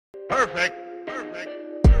Perfect.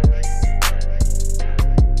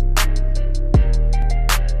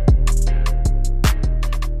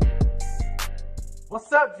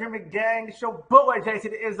 What's up, Dreaming Gang? It's your boy, JC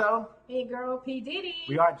the Izzo. Hey, girl, P. Diddy.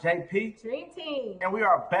 We are JP. Dream Team. And we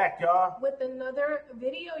are back, y'all. With another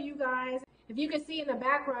video, you guys. If you can see in the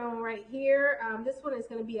background right here, this one is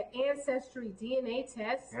going to be an Ancestry DNA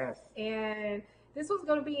test. Yes. And this one's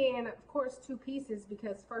going to be in, of course, 2 pieces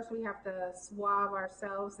because first we have to swab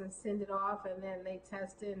ourselves and send it off, and then they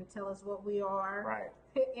test it and tell us what we are. Right.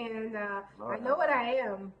 And I know what I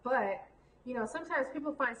am, but... you know, sometimes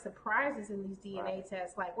people find surprises in these DNA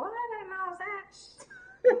tests. Like, what? I didn't know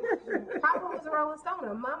that. Papa was a Rolling Stone,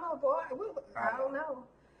 or Mama, boy. I don't know.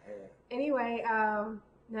 Yeah. Anyway,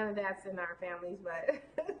 none of that's in our families, but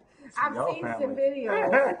I've seen some videos.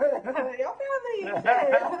 Your family.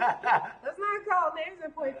 Let's not call names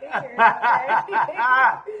and point fingers. Okay?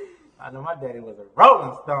 I know my daddy was a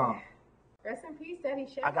Rolling Stone. Rest in peace, Daddy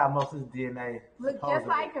Chef. I got most of his DNA. Look just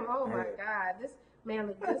like him. Oh, my God. This man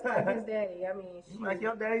look just like his daddy. I mean, you like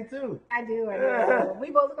your daddy too. I do.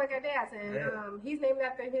 We both look like our dads, and he's named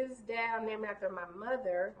after his dad. I'm named after my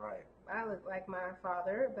mother. Right. I look like my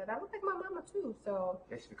father, but I look like my mama too. So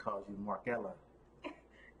they should call you Markella.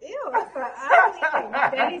 Ew, that's my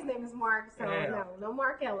daddy's name is Mark, so no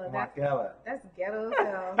Markella. Markella. That's ghetto. So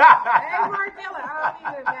hey, Markella, I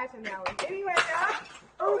don't even imagine that one. Anyway, y'all.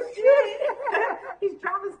 Oh shit! He's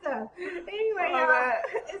dropping stuff. Anyway, y'all,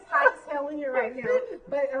 it's hot as hell in here right now.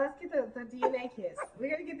 But let's get the DNA kits. We're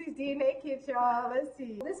gonna get these DNA kits, y'all. Let's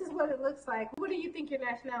see. This is what it looks like. What do you think your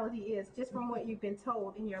nationality is, just from what you've been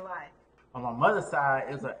told in your life? On my mother's side,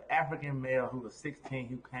 it was an African male who was 16,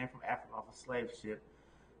 who came from Africa off a slave ship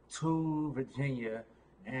to Virginia,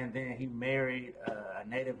 and then he married a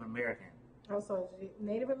Native American. Also,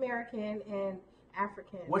 Native American and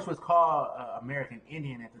African. Which was called American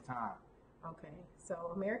Indian at the time. Okay,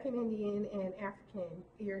 so American Indian and African,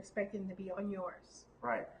 you're expecting to be on yours.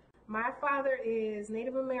 Right. My father is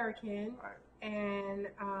Native American, right. And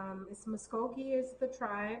it's Muskogee is the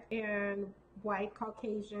tribe, and white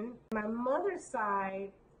Caucasian. My mother's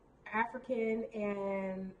side, African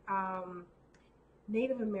and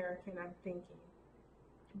Native American, I'm thinking.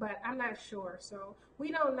 But I'm not sure, so we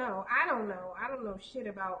don't know. I don't know shit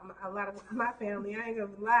about a lot of my family. I ain't gonna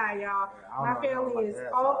lie, y'all. My family is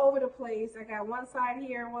all over the place. I got one side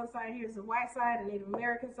here is the white side, the Native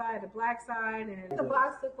American side, the black side, and the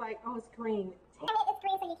box look like, oh, it's green. It's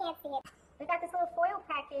green, so you can't see it. We got this little foil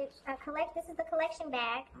package. This is the collection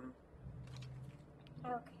bag.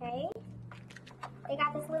 Okay. They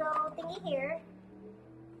got this little thingy here.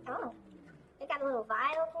 Oh, they got a little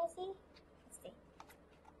vial. Can you see?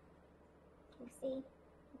 You see,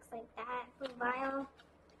 looks like that, little vial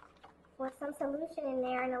with some solution in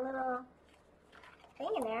there and a little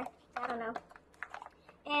thing in there, I don't know.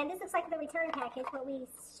 And this looks like the return package, but we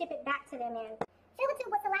ship it back to them in. Fill the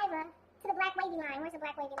tube with saliva to the black wavy line. Where's the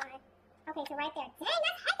black wavy line? Okay, so right there. Dang,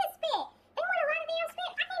 that's heck of spit. They want a lot of damn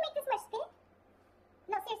spit. I can't make this much spit.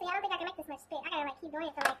 No, seriously, I don't think I can make this much spit. I gotta like keep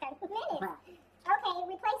doing it for like 30 minutes. Okay,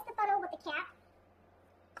 replace the funnel with the cap.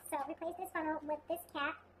 So replace this funnel with this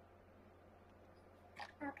cap.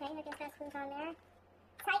 Okay, I guess that screws on there.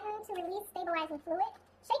 Tighten to release stabilizing fluid.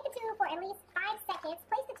 Shake the tube for at least 5 seconds.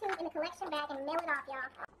 Place the tube in the collection bag and mail it off, y'all.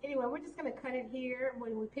 Anyway, we're just going to cut it here.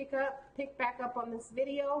 When we pick back up on this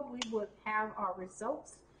video, we would have our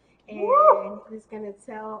results. And it's going to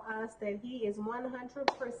tell us that he is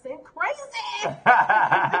 100% crazy.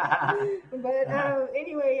 But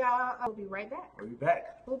anyway, y'all, I'll be right back. We'll be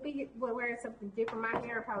back. We'll wearing something different. My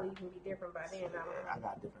hair probably even be different by then. I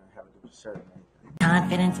got different, have a different shirt, man.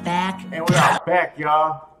 Confidence back. And we are back,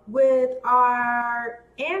 y'all. With our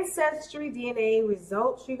Ancestry DNA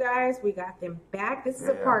results, you guys, we got them back. This is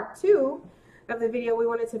a part 2 of the video we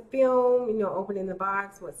wanted to film, you know, opening the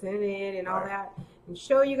box, what's in it, and all that, and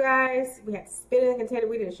show you guys. We had to spit in the container.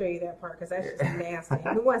 We didn't show you that part because that's just nasty.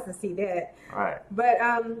 Who wants to see that? Right. But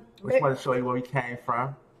we just want to show you where we came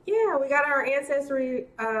from. Yeah, we got our Ancestry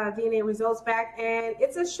DNA results back, and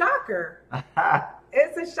it's a shocker.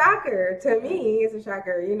 It's a shocker to me. It's a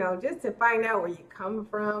shocker, you know, just to find out where you come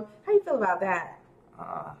from. How you feel about that?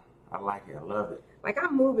 I like it. I love it. Like,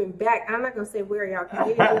 I'm moving back. I'm not going to say where y'all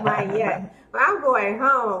can get into mine yet, but I'm going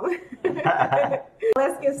home.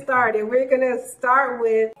 Let's get started. We're going to start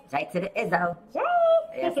with J to the Izzo. Jay.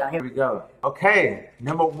 Yeah, so Here we go. Okay,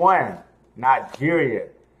 number 1, Nigeria.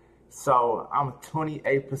 So I'm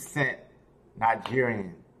 28%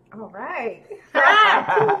 Nigerian. All right.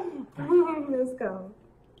 Let's go.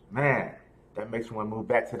 Man, that makes me want to move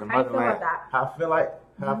back to the How you feel motherland. about that? How I feel like,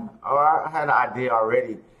 I had an idea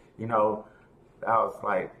already, you know, I was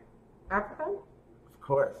like, African? Of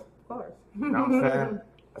course. Of course. You know what I'm saying?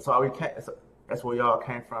 That's why we came. That's where y'all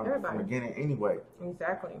came from Everybody. the beginning anyway.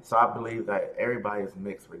 Exactly. So I believe that everybody is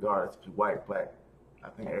mixed, regardless if you're white, black. I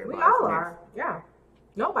think everybody. We all are. Yeah.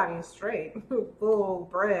 Nobody is straight. Full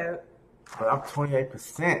bred. But I'm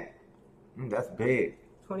 28%. That's big.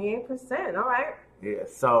 28%. All right. Yeah.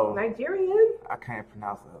 So Nigerian, I can't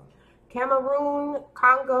pronounce it. Cameroon,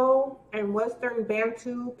 Congo, and Western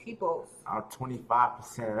Bantu peoples. I'm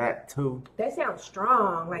 25% of that too. That sounds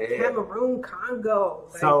strong. Like Yeah. Cameroon, Congo.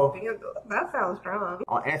 Like, So- that sounds strong.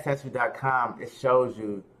 On Ancestry.com, it shows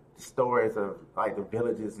you the stories of like the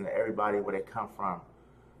villages and everybody where they come from.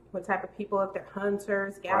 What type of people? If they're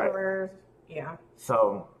hunters, gatherers. Yeah.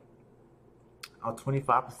 So I'm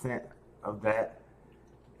 25% of that,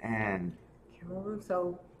 and Cameroon.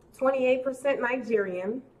 So 28%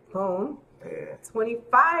 Nigerian. Boom. yeah,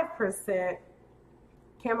 25%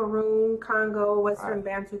 Cameroon, Congo, Western Right.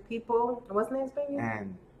 Bantu people. And what's the next baby?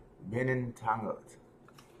 and Benin Tango.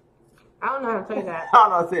 I don't know how to say that. I don't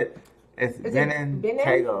know what's it. It's Is it Benin Benin?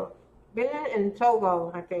 Tago. Benin and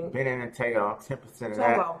Togo, I think. Benin and Tago. 10% of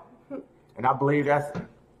that, Togo. and I believe that's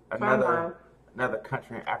Fine. another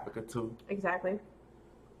country in Africa too. Exactly.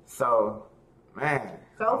 So, man.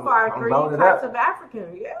 So I'm- far, I'm 3 loaded types up. of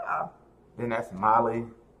African. Yeah. Then that's Mali.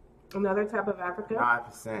 Another type of African.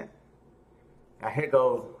 9%. Now here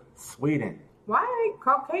goes Sweden, Why?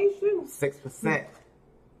 Caucasian. 6%.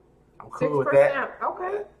 I'm cool with that.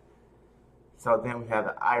 Okay. So then we have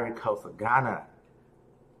the Ivory Coast of Ghana,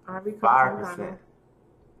 Ivory Coast, 5%.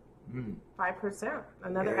 5%.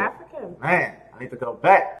 Another Yeah. African. Man, I need to go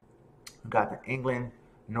back. We got the England,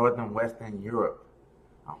 Northern Western Europe.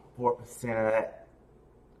 I'm 4% of that.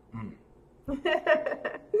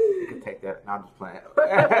 You can take that. No, I'm just playing.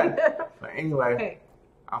 But anyway, Okay.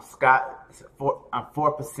 I'm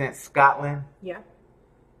 4% Scotland, Yeah.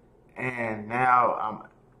 and now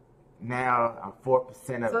I'm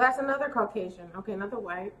 4% of So that's another Caucasian. Okay, another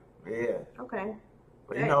white. yeah. Okay.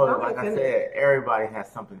 But you Hey, know, don't like get I offended. said, everybody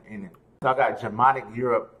has something in it. So I got Germanic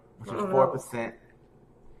Europe, which is Mhm. 4%,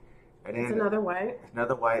 and It's then another white.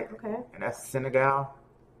 another white, Okay. and that's Senegal.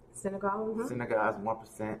 Senegal. Mhm. Senegal is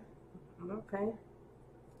 1%, Okay.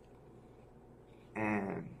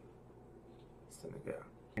 and Senegal.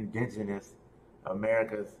 Indigenous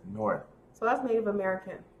America's North So that's Native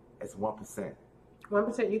American. is 1%.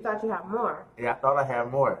 1%. You thought you had more. Yeah, I thought I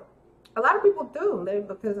had more. A lot of people do.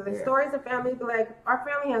 Because of the Yeah. stories of families, be like, our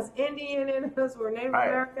family has Indian in us, we're Native Right.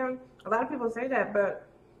 American. A lot of people say that, but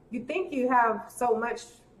you think you have so much,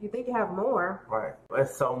 you think you have more. Right.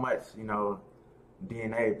 There's so much,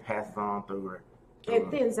 DNA passes on through it. It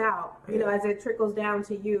thins out, Yeah. as it trickles down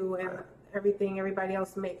to you and Right. everybody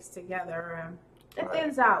else makes together. And it Right.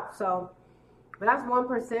 thins out. So but that's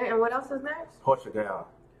 1%. And what else is next? Portugal,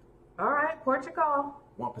 All right, Portugal.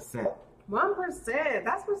 1%. 1%.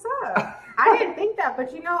 That's what's up. I didn't think that,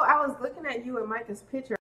 but I was looking at you and Micah's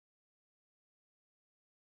picture.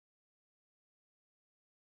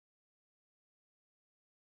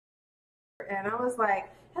 And I was like,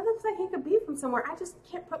 it looks like he could be from somewhere. I just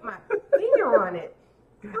can't put my finger on it.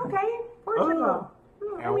 Okay, Portugal.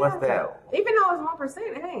 And what's that? Even though it's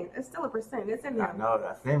 1%, it ain't. It's still a percent. It's in I there. know,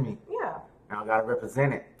 that's in me. Yeah. Now I gotta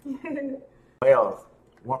represent it. Wales,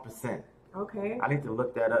 1%. Okay. I need to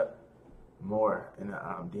look that up more in the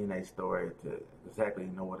DNA story to exactly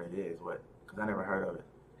know what it is, because I never heard of it.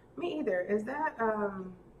 Me either. Is that I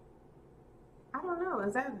don't know.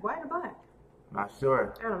 Is that white or black? Not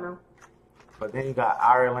sure. I don't know. But then you got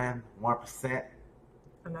Ireland, 1%,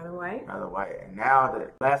 Another white. another white. And now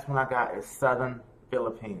the last one I got is Southern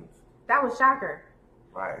Philippines. That was shocker.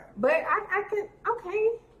 Right. But I could, okay,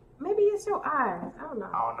 maybe it's your eyes. I don't know.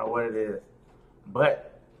 I don't know what it is. But,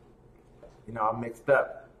 I'm mixed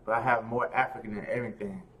up. But I have more African than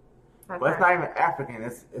everything. That's But it's right. not even African.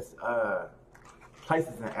 It's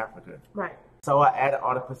places in Africa. Right. So I added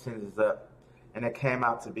all the percentages up, and it came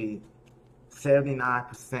out to be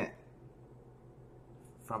 79%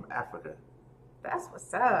 from Africa. That's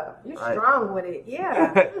what's up. You're Right. strong with it.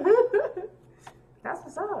 Yeah. That's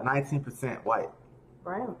what's up. 19% white,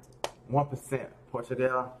 Right. 1%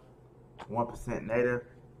 Portugal, 1% Native,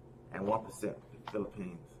 and 1%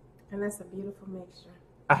 Philippines. And that's a beautiful mixture.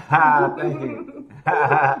 Thank you.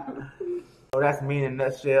 So that's me in a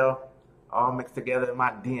nutshell, all mixed together in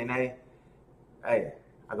my DNA. Hey,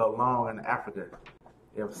 I go long in Africa.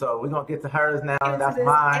 Yeah, so we're going to get to hers now. Into That's this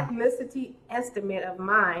mine. ethnicity estimate of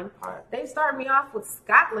mine. All right. They start me off with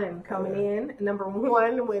Scotland coming in, number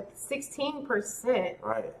 1 with 16%.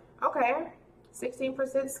 Right. Okay.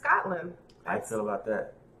 16% Scotland. How you feel about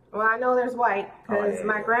that? Well, I know there's white because yeah,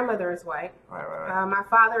 my yeah. grandmother is white. Right. My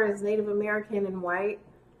father is Native American and white.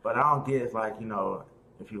 But I don't get, like,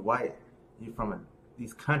 if you're white, you're from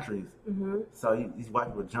these countries, so these white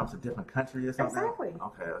people jump to different countries or something? Exactly.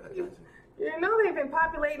 Okay. You know they've been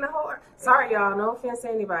populating the whole. Sorry, y'all. No offense to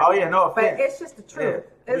anybody. Oh yeah, no offense. But it's just the truth.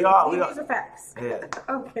 Yeah. These are facts. Yeah.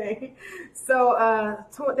 Okay. So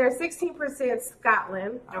there's 16%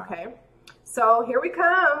 Scotland. Okay. So here we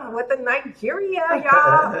come with the Nigeria,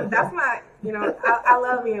 y'all. That's my, I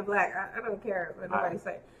love being black. I don't care what nobody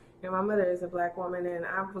say. My mother is a black woman, and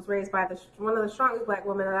I was raised by one of the strongest black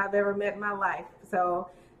women that I've ever met in my life. So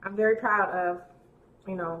I'm very proud of,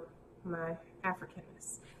 my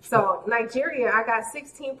Africanness. So Nigeria, I got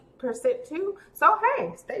 16% too. So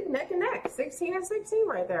hey, stay neck and neck, 16 and 16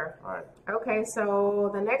 right there. All right. Okay,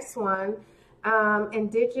 so the next one,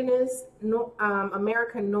 Indigenous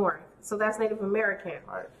American North. So that's Native American.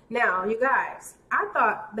 All right. Now, you guys, I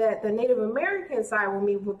thought that the Native American side of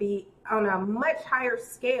me would be on a much higher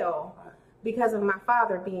scale because of my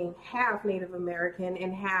father being half Native American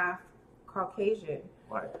and half Caucasian.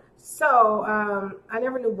 Right. So I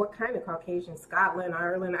never knew what kind of Caucasian, Scotland,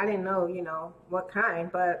 Ireland. I didn't know, what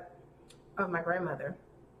kind, but of my grandmother.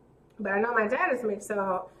 But I know my dad is mixed,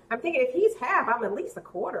 so I'm thinking if he's half, I'm at least a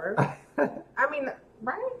quarter. I mean,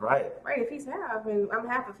 right? Right. If he's half and I'm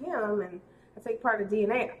half of him and I take part of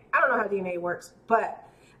DNA. I don't know how DNA works, but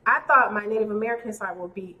I thought my Native American side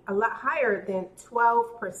would be a lot higher than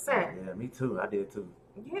 12%. Yeah, me too. I did too.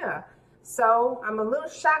 Yeah. So I'm a little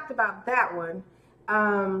shocked about that one.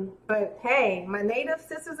 But hey, my Native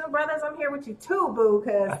sisters and brothers, I'm here with you too, boo,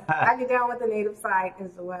 because I get down with the Native side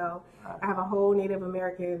as well. I have a whole Native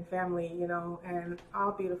American family, and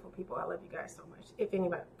all beautiful people. I love you guys so much, if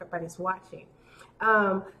anybody's watching.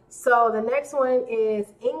 So the next one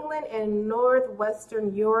is England and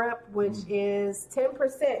Northwestern Europe, which is 10%,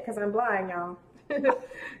 because I'm blind, y'all.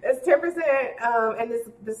 It's 10%, and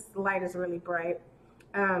this light is really bright.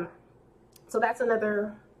 So that's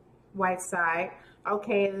another white side.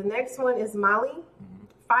 Okay, the next one is Mali,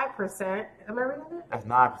 5%. Am I reading that? That's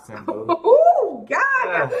 9%, boo. Oh,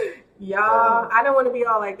 God. Y'all, I don't want to be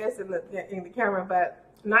all like this in the camera, but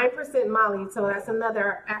 9% Mali, so that's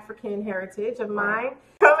another African heritage of mine.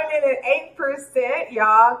 Coming in at 8%,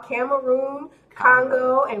 y'all, Cameroon,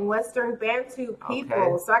 Congo, and Western Bantu people.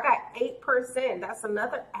 Okay. So I got 8%. That's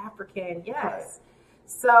another African, yes. Right.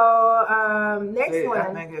 So next one.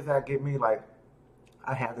 I think that give me like,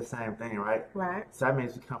 I have the same thing, right? Right. So that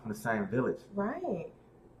means you come from the same village. Right.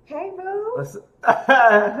 Hey, boo. You know what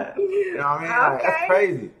I mean? Like, that's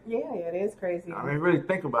crazy. Yeah, it is crazy. I mean, really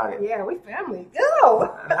think about it. Yeah, we family.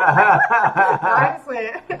 Go. I just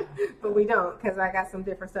went, but we don't, because I got some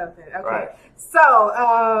different stuff in. Okay. Right. So,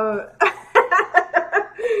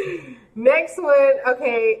 next one,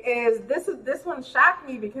 is this one shocked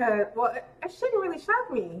me because, well, it shouldn't really shock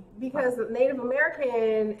me because Native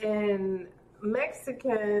American and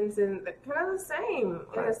Mexicans and kind of the same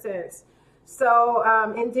in a sense. So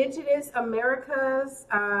Indigenous Americas,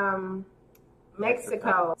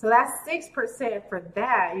 Mexico. So that's 6% for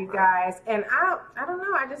that, you guys. And I don't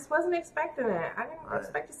know. I just wasn't expecting it. I didn't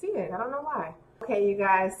expect to see it. I don't know why. Okay, you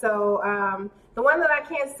guys. So the one that I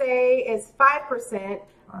can't say is 5%.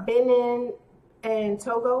 Benin and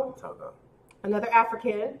Togo. Another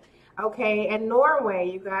African. Okay, and Norway,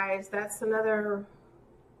 you guys. That's another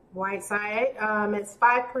white side. It's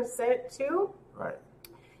 5% too. Right.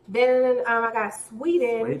 Then I got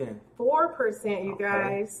Sweden. 4%, you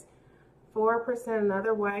guys. 4%,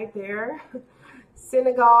 another white there.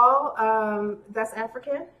 Senegal, that's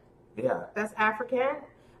African. Yeah. That's African.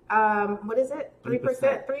 What is it?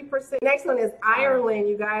 3%. 3%. Next one is Ireland,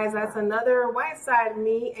 you guys. That's another white side of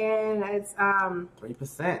me, and it's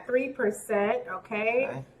 3%. 3%.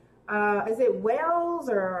 Okay. Is it Wales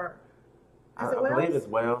or? I believe it's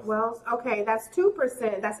Wales. Wales. Okay, that's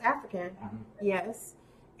 2%. That's African. Mm-hmm. Yes.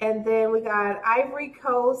 And then we got Ivory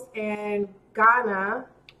Coast and Ghana,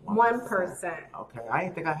 1%. Okay, I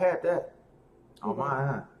didn't think I had that on mine,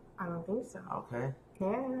 huh? I don't think so. Okay.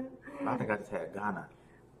 Yeah. I think I just had Ghana.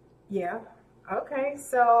 Yeah. Okay,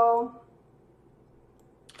 so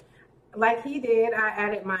like he did, I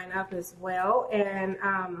added mine up as well. And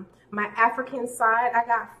my African side, I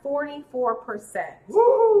got 44%.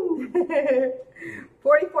 Woo!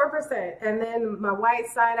 44%. And then my white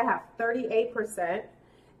side, I have 38%.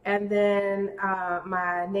 And then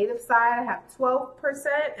my native side, I have 12%,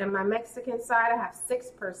 and my Mexican side, I have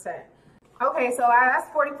 6%. Okay, so that's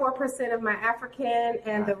 44% of my African,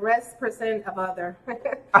 and the rest percent of other.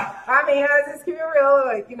 I mean, I just keep it real.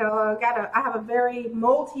 Like, I have a very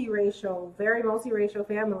multiracial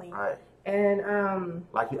family. Right. And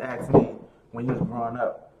Like you asked me when you was growing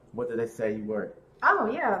up, what did they say you were? oh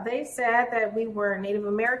yeah, they said that we were Native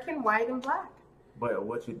American, white, and black. But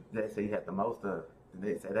what they say you had the most of? Did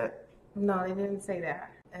they say that? No, they didn't say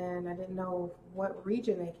that, and I didn't know what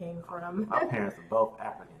region they came from. My parents are both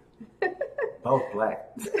African, both black.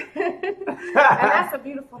 And that's a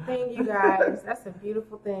beautiful thing, you guys. That's a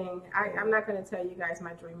beautiful thing. I'm not going to tell you guys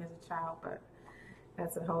my dream as a child, but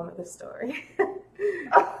that's a whole other story.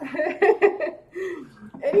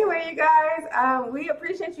 Anyway, you guys, we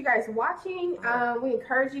appreciate you guys watching. We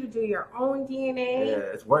encourage you to do your own DNA. Yeah,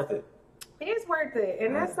 it's worth it. It is worth it,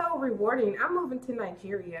 and that's so rewarding. I'm moving to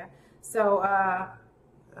Nigeria, so I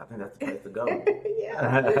think that's the place to go.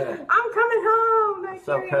 yeah, I'm coming home,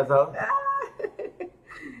 Nigeria. So,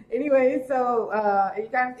 Anyway, so you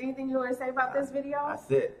guys, anything you want to say about this video? That's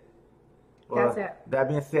it. Well, That's it. That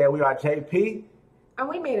being said, we are JP. And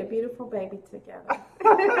we made a beautiful baby together.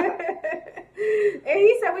 And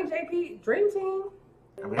he said we JP Dream Team.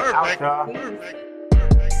 And we out, y'all. Peace.